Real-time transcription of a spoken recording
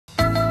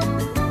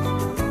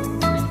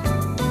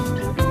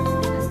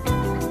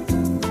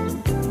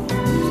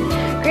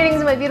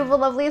my beautiful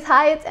lovelies.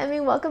 Hi, it's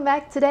Emmy. Welcome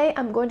back. Today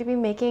I'm going to be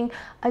making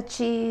a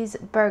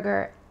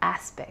cheeseburger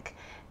aspic.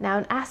 Now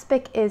an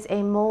aspic is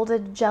a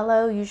molded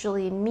jello,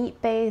 usually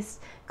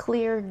meat-based,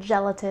 clear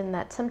gelatin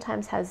that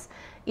sometimes has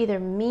either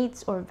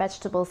meats or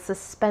vegetables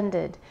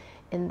suspended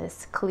in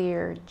this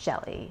clear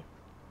jelly.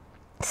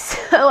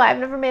 So I've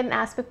never made an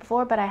aspic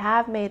before, but I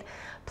have made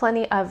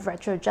plenty of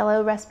retro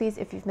jello recipes.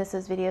 If you've missed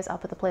those videos, I'll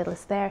put the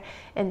playlist there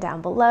and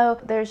down below.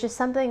 There's just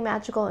something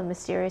magical and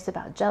mysterious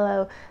about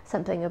jello,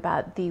 something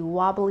about the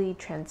wobbly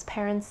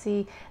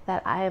transparency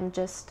that I am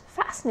just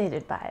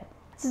fascinated by.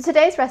 So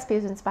today's recipe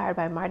is inspired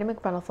by Marty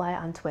McBrundlefly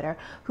on Twitter,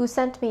 who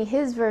sent me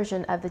his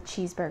version of the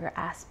cheeseburger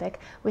aspic,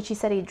 which he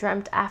said he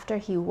dreamt after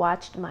he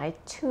watched my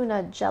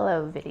tuna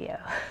jello video.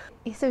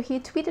 So he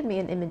tweeted me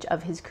an image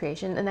of his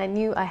creation, and I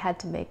knew I had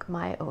to make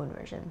my own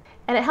version.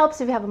 And it helps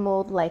if you have a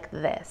mold like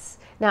this.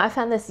 Now I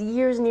found this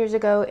years and years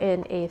ago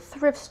in a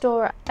thrift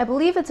store. I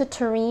believe it's a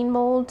terrine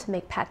mold to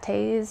make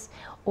pâtés,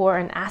 or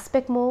an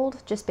aspic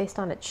mold just based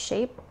on its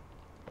shape.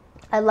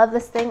 I love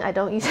this thing. I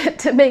don't use it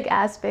to make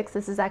aspics.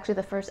 This is actually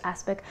the first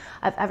aspic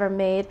I've ever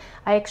made.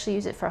 I actually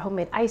use it for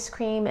homemade ice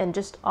cream and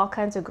just all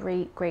kinds of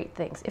great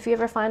things. If you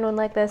ever find one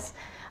like this,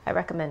 I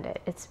recommend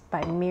it. It's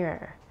by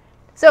Mirror.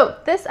 So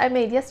this I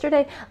made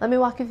yesterday. Let me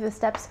walk you through the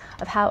steps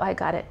of how I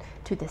got it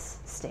to this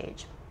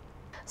stage.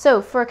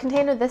 So for a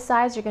container this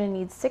size, you're going to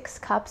need 6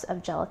 cups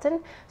of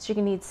gelatin. So you're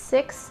going to need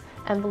 6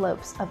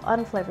 envelopes of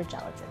unflavored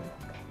gelatin.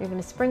 You're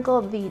going to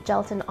sprinkle the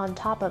gelatin on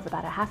top of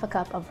about a half a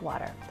cup of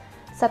water.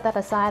 Set that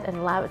aside and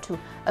allow it to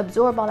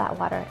absorb all that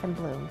water and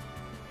bloom.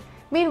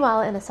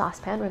 Meanwhile, in a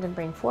saucepan, we're going to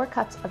bring 4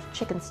 cups of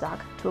chicken stock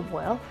to a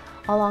boil,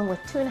 along with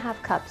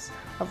 2.5 cups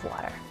of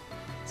water.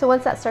 So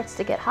once that starts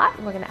to get hot,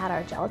 we're going to add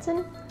our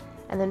gelatin,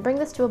 and then bring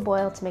this to a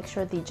boil to make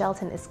sure the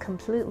gelatin is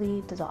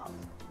completely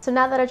dissolved. So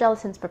now that our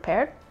gelatin's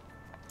prepared,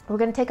 we're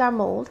going to take our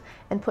mold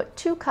and put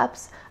 2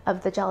 cups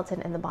of the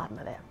gelatin in the bottom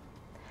of it.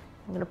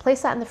 I'm going to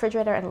place that in the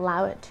refrigerator and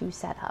allow it to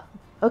set up.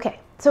 Okay,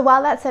 so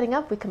while that's setting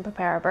up, we can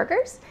prepare our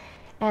burgers.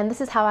 And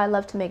this is how I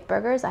love to make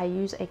burgers. I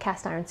use a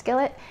cast iron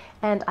skillet,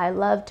 and I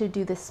love to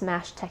do this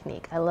smash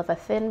technique. I love a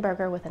thin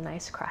burger with a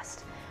nice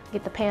crust.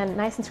 Get the pan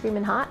nice and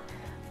screaming hot,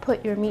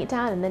 put your meat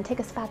down, and then take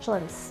a spatula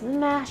and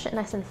smash it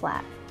nice and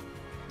flat.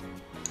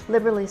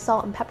 Liberally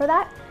salt and pepper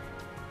that.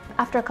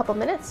 After a couple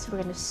minutes,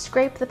 we're going to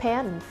scrape the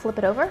pan and flip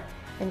it over,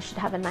 and you should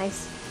have a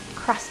nice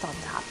crust on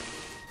top.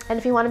 And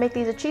if you want to make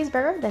these a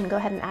cheeseburger, then go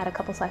ahead and add a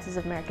couple slices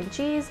of American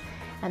cheese,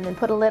 and then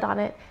put a lid on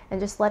it and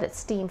just let it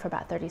steam for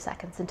about 30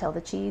 seconds until the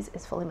cheese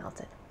is fully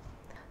melted.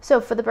 So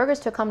for the burgers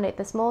to accommodate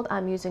this mold,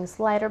 I'm using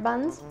slider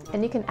buns,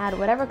 and you can add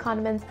whatever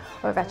condiments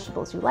or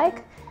vegetables you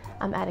like.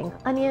 I'm adding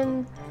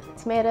onion,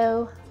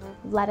 tomato,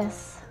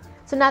 lettuce.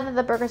 So now that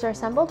the burgers are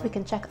assembled, we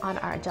can check on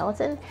our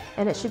gelatin,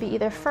 and it should be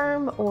either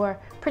firm or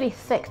pretty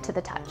thick to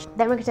the touch.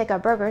 Then we're going to take our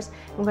burgers,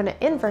 and we're going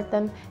to invert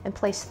them and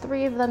place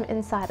 3 of them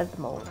inside of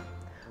the mold.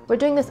 We're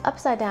doing this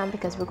upside down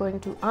because we're going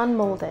to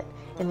unmold it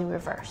in the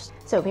reverse.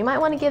 So you might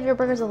want to give your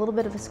burgers a little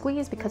bit of a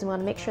squeeze because we want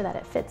to make sure that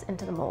it fits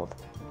into the mold.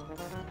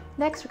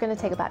 Next, we're going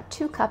to take about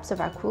 2 cups of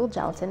our cooled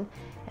gelatin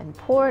and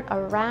pour it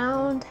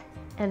around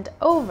and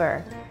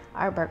over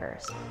our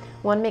burgers.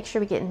 We want to make sure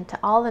we get into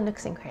all the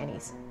nooks and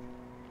crannies.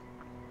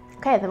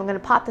 Okay, then we're going to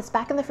pop this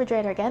back in the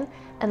refrigerator again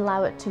and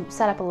allow it to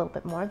set up a little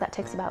bit more. That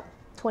takes about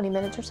 20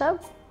 minutes or so.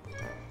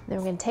 Then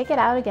we're going to take it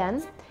out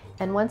again.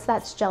 And once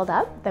that's gelled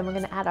up, then we're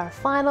going to add our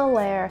final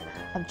layer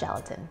of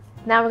gelatin.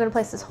 Now we're going to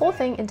place this whole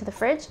thing into the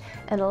fridge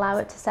and allow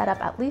it to set up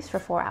at least for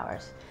 4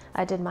 hours.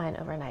 I did mine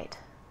overnight.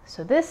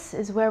 So this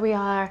is where we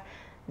are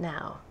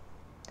now.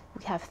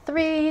 We have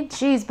 3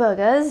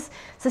 cheeseburgers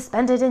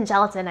suspended in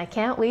gelatin. I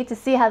can't wait to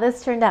see how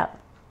this turned out.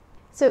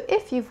 So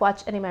if you've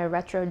watched any of my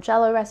retro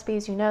jello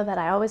recipes, you know that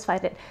I always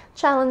find it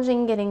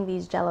challenging getting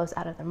these jellos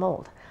out of their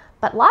mold.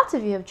 But lots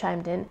of you have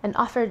chimed in and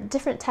offered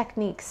different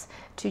techniques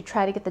to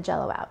try to get the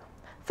jello out.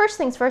 First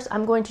things first,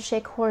 I'm going to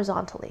shake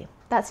horizontally.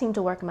 That seemed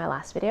to work in my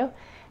last video.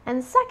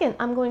 And second,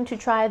 I'm going to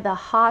try the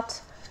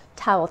hot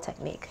towel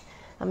technique.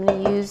 I'm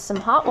going to use some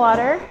hot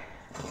water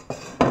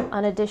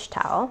on a dish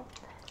towel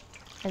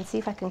and see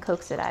if I can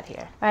coax it out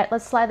here. All right,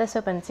 let's slide this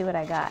open and see what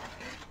I got.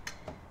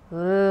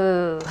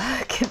 Ooh,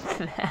 look at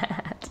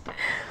that.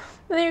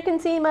 There you can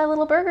see my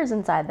little burgers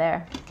inside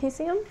there. Can you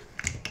see them?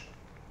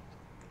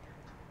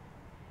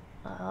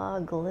 Oh,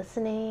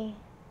 glistening.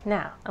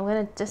 Now, I'm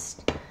going to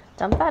just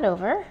dump that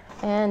over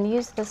and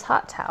use this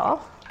hot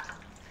towel.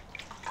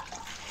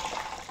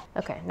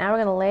 Okay, now we're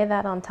going to lay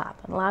that on top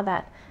and allow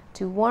that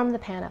to warm the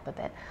pan up a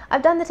bit.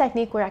 I've done the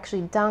technique where I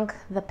actually dunk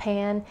the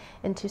pan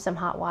into some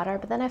hot water,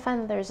 but then I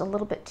find that there's a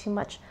little bit too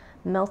much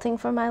melting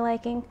for my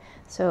liking.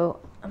 So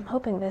I'm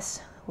hoping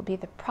this will be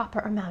the proper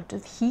amount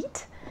of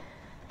heat.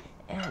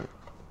 And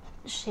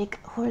shake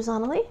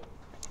horizontally.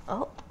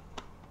 Oh,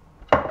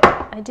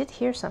 I did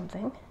hear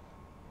something.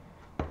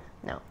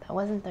 No, that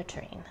wasn't the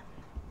train.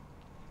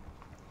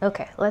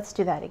 Okay, let's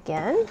do that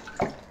again.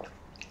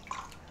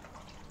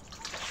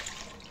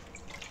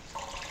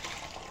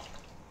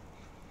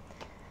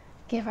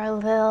 Give our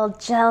little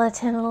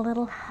gelatin a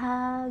little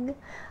hug,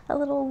 a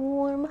little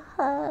warm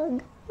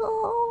hug.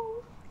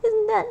 Oh,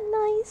 isn't that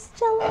nice,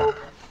 Jello?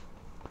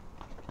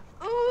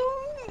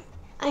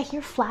 I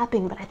hear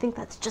flapping, but I think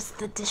that's just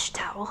the dish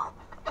towel.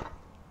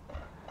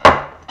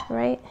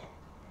 Right?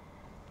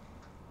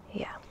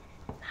 Yeah,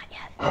 not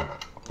yet.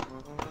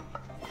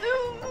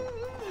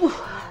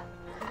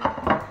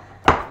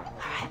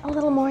 Alright, a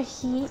little more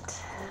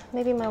heat.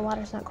 Maybe my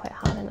water's not quite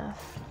hot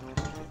enough.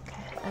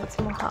 Okay, add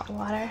some more hot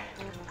water.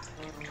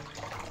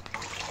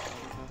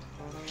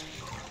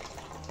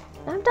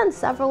 I've done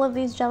several of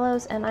these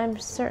Jellos, and I'm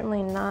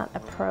certainly not a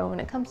pro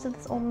when it comes to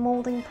this old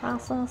molding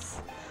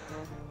process.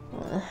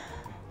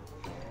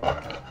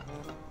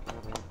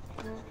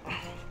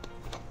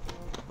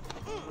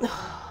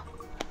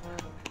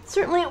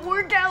 Certainly a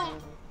workout.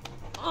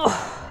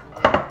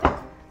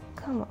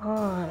 Come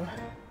on.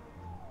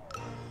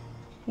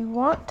 You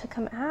want to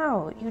come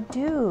out. You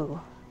do.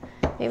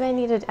 Maybe I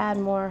need to add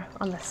more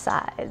on the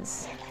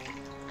sides.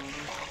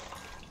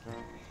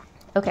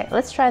 Okay,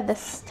 let's try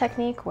this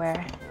technique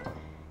where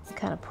you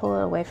kind of pull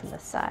it away from the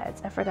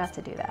sides. I forgot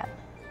to do that.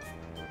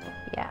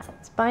 Yeah,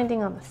 it's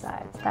binding on the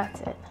sides.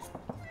 That's it.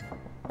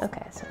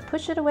 Okay, so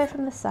push it away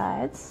from the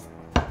sides.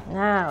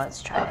 Now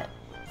let's try it.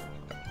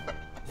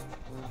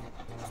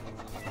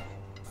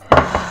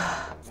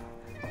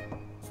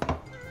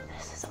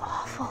 This is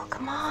awful.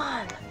 Come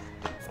on.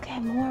 Okay,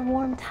 more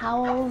warm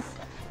towels.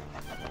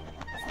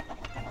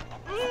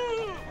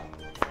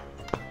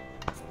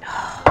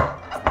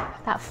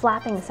 That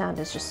flapping sound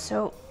is just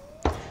so...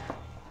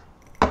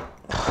 Oh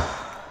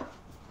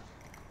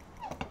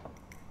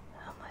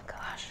my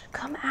gosh,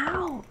 come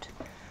out.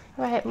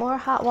 All right, more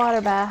hot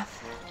water bath.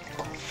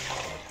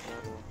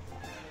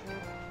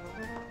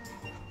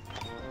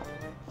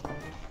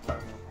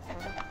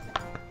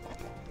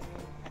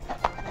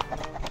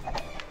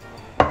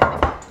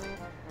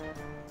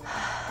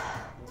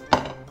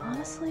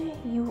 Honestly,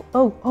 you...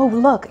 Oh,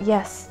 look,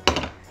 yes.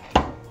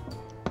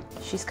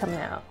 She's coming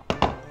out.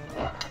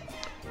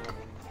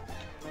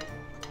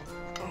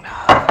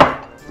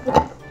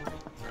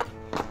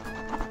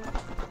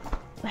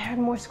 I heard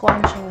more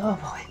squanching. Oh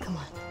boy, come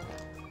on.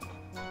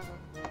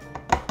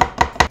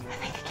 I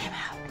think it came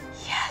out.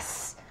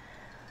 Yes.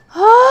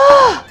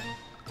 Oh!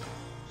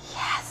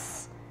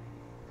 Yes.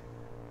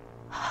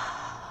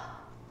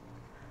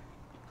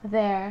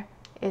 There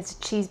is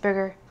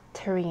cheeseburger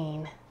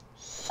terrine.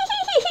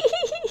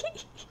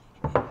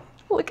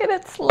 Look at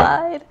it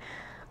slide.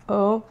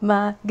 Oh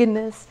my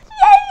goodness.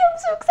 Yay, I'm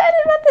so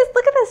excited about this.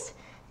 Look at this.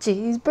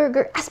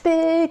 Cheeseburger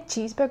aspic,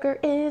 cheeseburger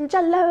in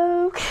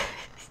Jello.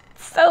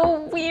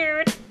 So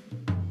weird.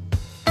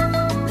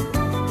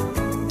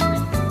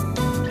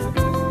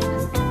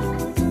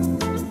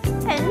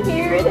 And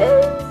here it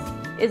is.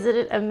 Isn't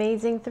it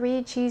amazing?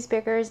 3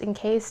 cheeseburgers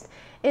encased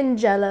in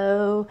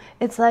Jello.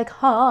 It's like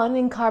Han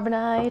in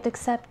carbonite,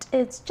 except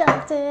it's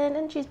gelatin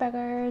and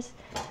cheeseburgers.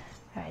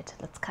 All right,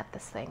 let's cut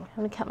this thing. I'm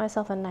gonna cut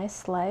myself a nice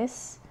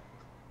slice.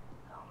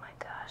 Oh my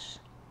gosh.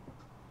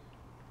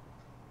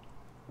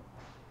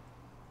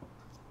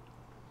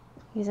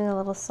 Using a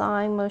little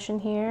sawing motion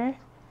here,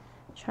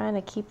 trying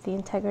to keep the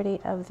integrity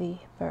of the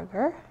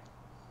burger.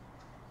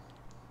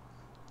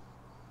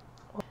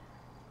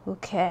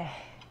 Okay,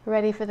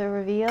 ready for the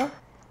reveal?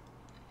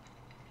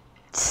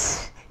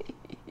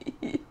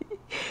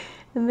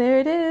 And there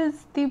it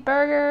is, the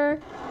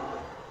burger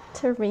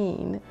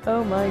terrine.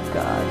 Oh my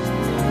gosh.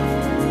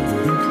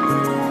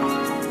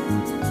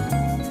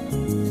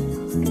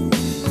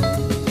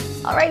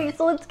 Alrighty,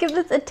 so let's give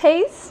this a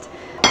taste.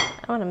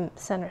 I want a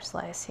center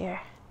slice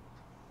here.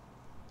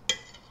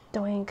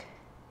 Doink.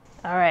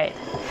 All right.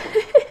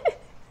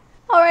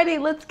 Alrighty,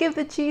 let's give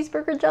the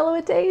cheeseburger Jello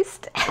a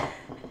taste.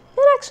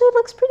 It actually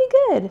looks pretty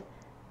good.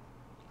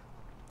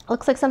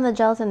 Looks like some of the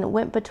gelatin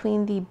went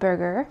between the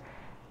burger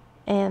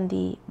and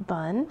the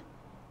bun,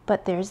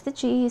 but there's the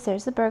cheese,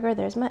 there's the burger,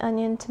 there's my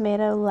onion,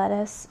 tomato,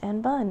 lettuce,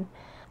 and bun.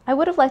 I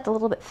would have liked a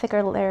little bit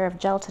thicker layer of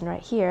gelatin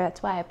right here.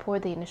 That's why I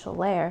poured the initial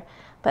layer,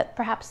 but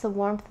perhaps the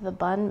warmth of the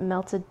bun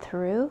melted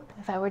through.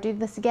 If I were to do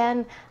this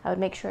again, I would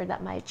make sure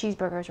that my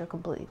cheeseburgers were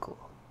completely cool.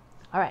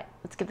 All right,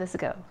 let's give this a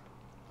go.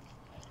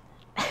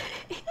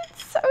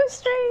 It's so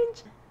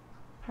strange.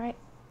 All right,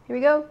 here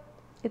we go.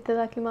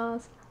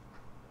 Itadakimasu.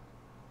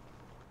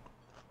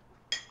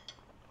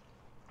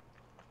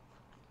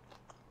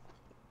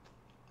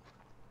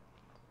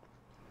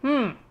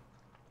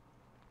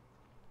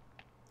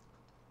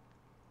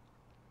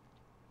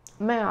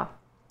 Man,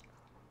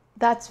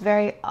 that's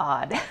very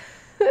odd.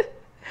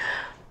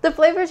 The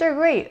flavors are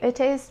great. It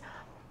tastes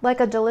like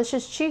a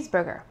delicious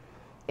cheeseburger.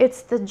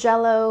 It's the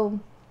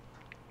Jello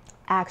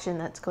action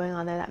that's going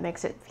on there that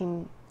makes it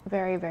seem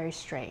very, very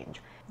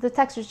strange. The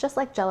texture is just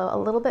like Jello, a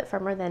little bit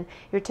firmer than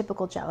your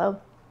typical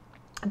Jello,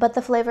 but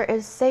the flavor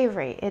is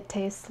savory. It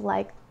tastes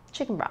like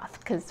chicken broth,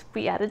 because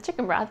we added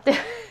chicken broth.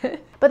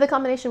 But the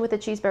combination with the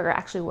cheeseburger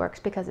actually works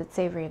because it's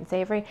savory and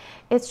savory.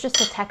 It's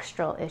just a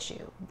textural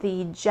issue.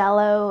 The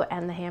Jell-O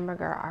and the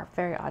hamburger are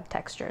very odd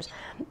textures.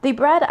 The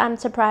bread, I'm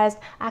surprised,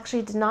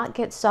 actually did not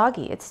get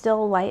soggy. It's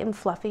still light and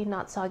fluffy,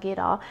 not soggy at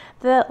all.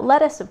 The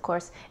lettuce, of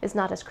course, is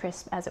not as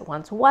crisp as it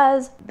once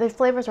was. The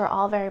flavors are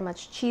all very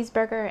much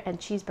cheeseburger and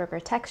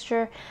cheeseburger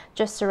texture,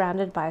 just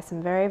surrounded by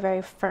some very,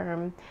 very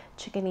firm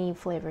chickeny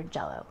flavored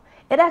Jell-O.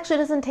 It actually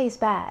doesn't taste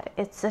bad.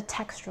 It's a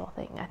textural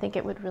thing. I think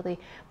it would really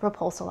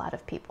repulse a lot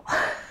of people.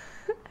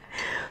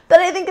 But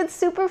I think it's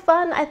super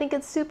fun. I think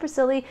it's super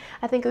silly.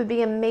 I think it would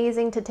be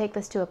amazing to take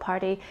this to a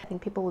party. I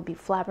think people would be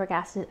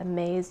flabbergasted,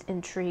 amazed,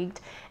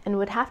 intrigued, and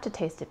would have to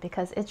taste it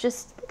because it's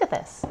just, look at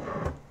this.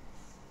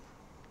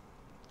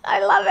 I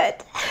love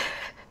it.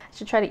 I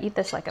should try to eat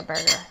this like a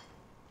burger.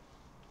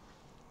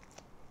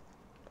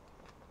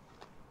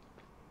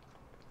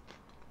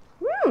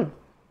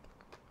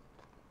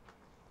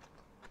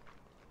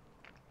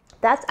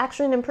 That's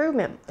actually an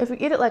improvement. If you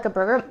eat it like a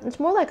burger, it's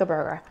more like a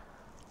burger.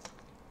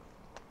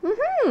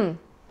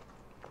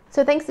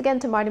 So thanks again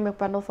to Marty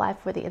McBrundlefly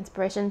for the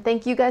inspiration.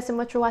 Thank you guys so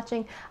much for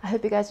watching. I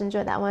hope you guys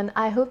enjoyed that one.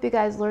 I hope you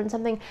guys learned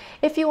something.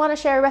 If you want to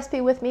share a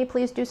recipe with me,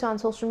 please do so on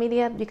social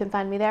media. You can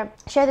find me there.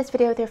 Share this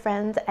video with your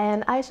friends,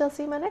 and I shall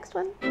see you in my next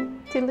one.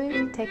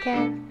 Toodaloo, take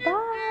care,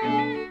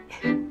 bye.